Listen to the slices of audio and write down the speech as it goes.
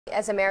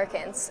as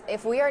Americans,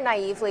 if we are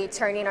naively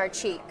turning our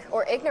cheek,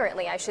 or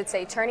ignorantly, I should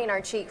say, turning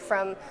our cheek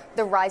from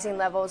the rising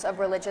levels of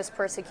religious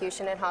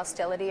persecution and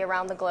hostility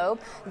around the globe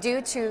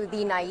due to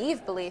the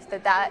naive belief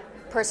that that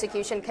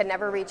persecution could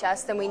never reach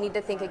us, then we need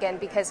to think again,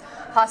 because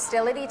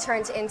hostility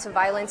turns into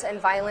violence and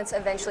violence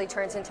eventually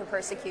turns into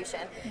persecution.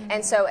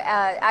 And so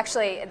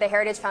actually the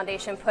Heritage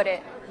Foundation put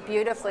it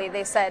beautifully.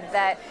 They said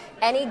that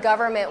any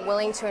government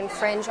willing to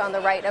infringe on the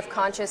right of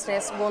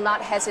consciousness will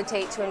not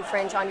hesitate to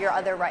infringe on your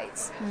other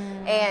rights.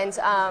 And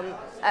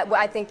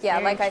I think, yeah,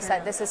 like I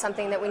said, this is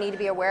something that we need to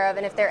be aware of,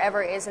 and if there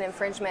ever is an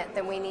infringement,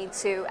 then we need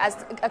to,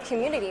 as a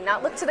community,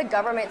 not look to the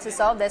government to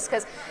solve this,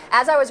 because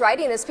as I was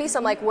writing this piece,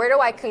 I'm like, where do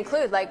I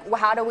conclude? Like,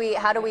 how do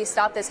we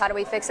stop this? How do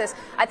we fix this?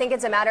 I think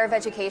it's a matter of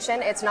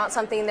education. It's not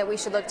something that we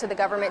should look to the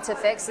government to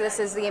fix. This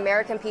is the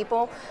American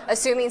people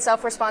assuming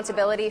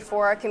self-responsibility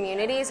for our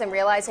communities and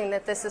realizing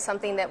that this is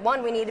something that,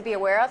 one, we need to be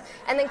aware of,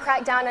 and then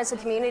crack down as a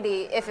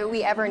community if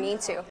we ever need to.